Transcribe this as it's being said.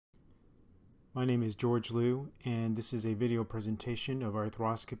My name is George Liu, and this is a video presentation of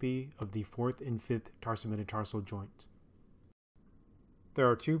arthroscopy of the 4th and 5th tarsometatarsal joints. There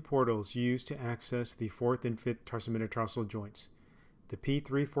are two portals used to access the 4th and 5th tarsometatarsal joints. The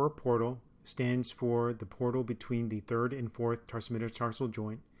P34 portal stands for the portal between the 3rd and 4th tarsometatarsal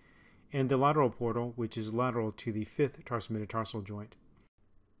joint, and the lateral portal, which is lateral to the 5th tarsometatarsal joint.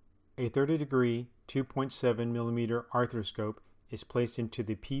 A 30-degree 2.7 mm arthroscope is placed into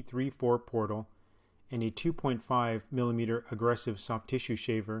the P34 portal, and a 2.5 mm aggressive soft tissue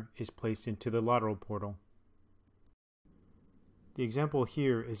shaver is placed into the lateral portal. The example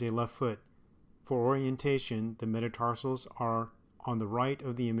here is a left foot. For orientation, the metatarsals are on the right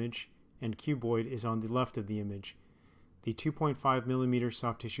of the image and cuboid is on the left of the image. The 2.5 mm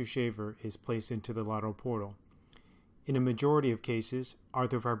soft tissue shaver is placed into the lateral portal. In a majority of cases,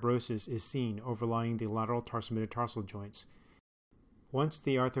 arthrofibrosis is seen overlying the lateral tarsometatarsal joints. Once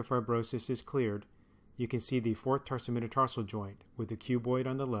the arthrofibrosis is cleared, you can see the 4th tarsometatarsal joint with the cuboid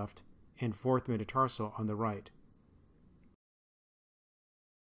on the left and 4th metatarsal on the right.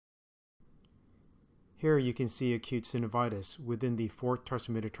 Here you can see acute synovitis within the 4th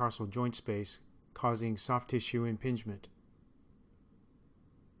tarsometatarsal joint space, causing soft tissue impingement.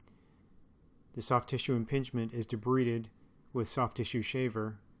 The soft tissue impingement is debrided with soft tissue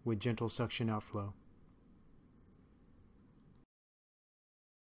shaver with gentle suction outflow.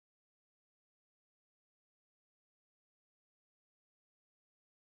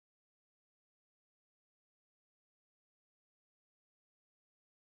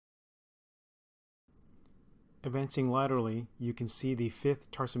 Advancing laterally, you can see the 5th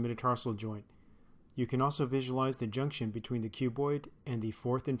tarsometatarsal joint. You can also visualize the junction between the cuboid and the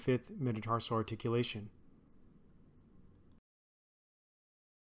 4th and 5th metatarsal articulation.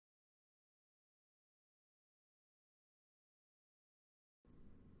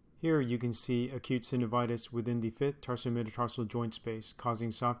 Here you can see acute synovitis within the 5th tarsometatarsal joint space,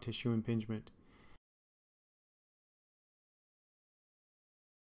 causing soft tissue impingement.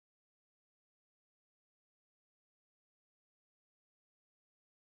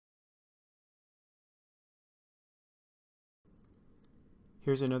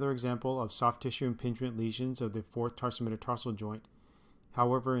 Here's another example of soft tissue impingement lesions of the 4th tarsometatarsal joint,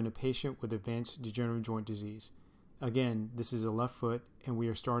 however in a patient with advanced degenerative joint disease. Again, this is a left foot, and we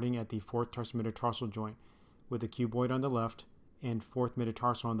are starting at the 4th tarsometatarsal joint with the cuboid on the left and 4th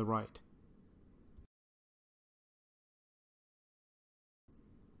metatarsal on the right.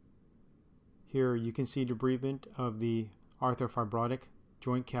 Here you can see debridement of the arthrofibrotic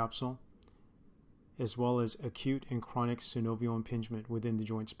joint capsule, as well as acute and chronic synovial impingement within the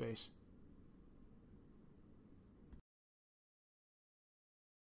joint space.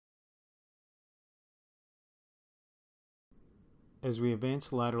 As we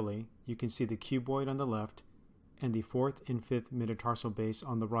advance laterally, you can see the cuboid on the left and the 4th and 5th metatarsal base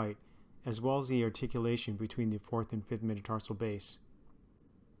on the right, as well as the articulation between the 4th and 5th metatarsal base.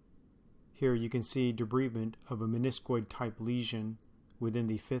 Here you can see debridement of a meniscoid-type lesion within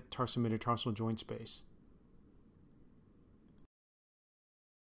the 5th tarsometatarsal joint space.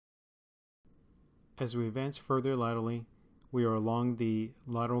 As we advance further laterally, we are along the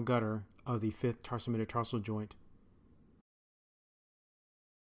lateral gutter of the 5th tarsometatarsal joint.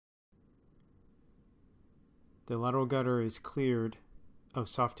 The lateral gutter is cleared of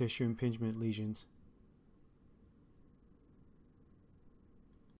soft tissue impingement lesions.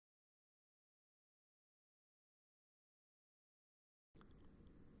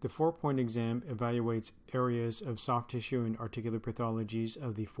 The 4-point exam evaluates areas of soft tissue and articular pathologies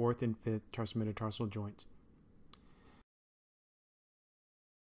of the 4th and 5th tarsometatarsal joints.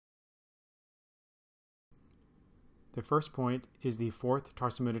 The first point is the 4th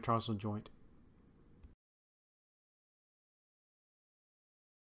tarsometatarsal joint.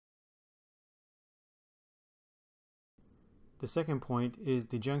 The second point is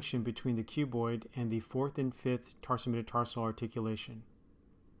the junction between the cuboid and the 4th and 5th tarsometatarsal articulation.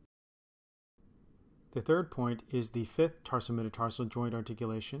 The third point is the 5th tarsometatarsal joint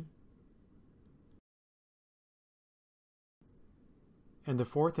articulation. And the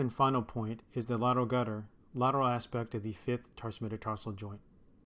fourth and final point is the lateral gutter, lateral aspect of the 5th tarsometatarsal joint.